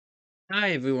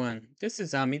Hi everyone, this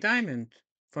is Ami Diamond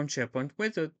from SharePoint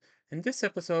Wizard. In this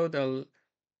episode, I'll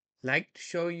like to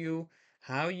show you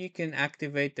how you can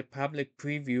activate the public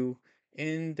preview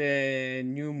in the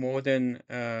new modern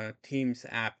Teams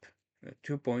app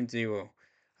 2.0.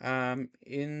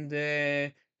 In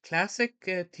the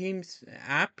classic Teams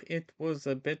app, it was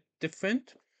a bit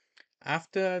different.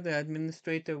 After the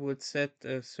administrator would set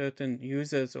certain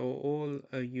users or all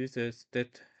users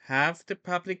that have the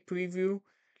public preview,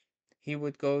 he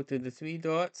would go to the three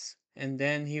dots and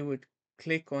then he would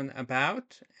click on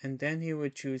About and then he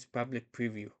would choose Public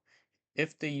Preview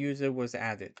if the user was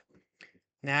added.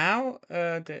 Now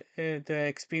the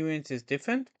experience is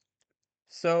different.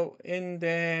 So in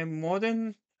the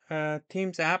modern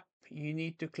Teams app, you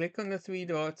need to click on the three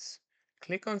dots,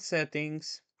 click on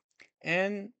Settings,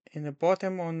 and in the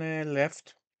bottom on the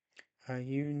left,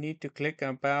 you need to click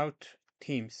About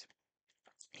Teams.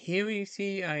 Here we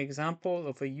see an example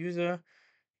of a user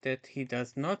that he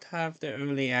does not have the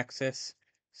early access.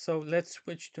 So let's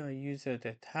switch to a user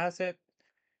that has it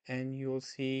and you'll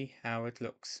see how it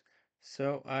looks.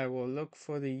 So I will look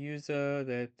for the user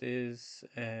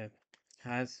that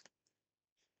has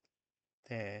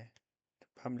the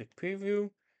public preview.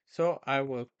 So I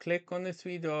will click on the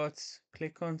three dots,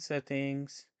 click on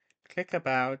settings, click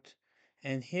about,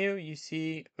 and here you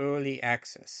see early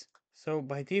access. So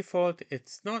by default,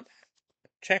 it's not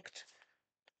checked.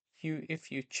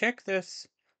 If you check this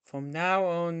from now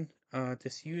on,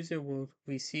 this user will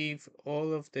receive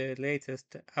all of the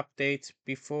latest updates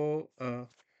before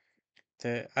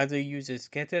the other users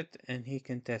get it and he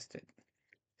can test it.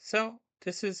 So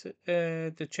this is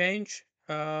the change.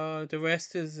 The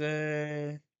rest is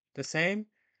the same.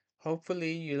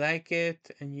 Hopefully you like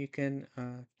it and you can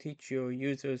teach your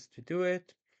users to do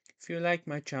it. If you like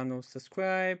my channel,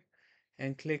 subscribe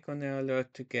and click on the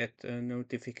alert to get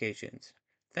notifications.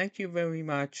 Thank you very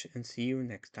much and see you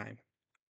next time.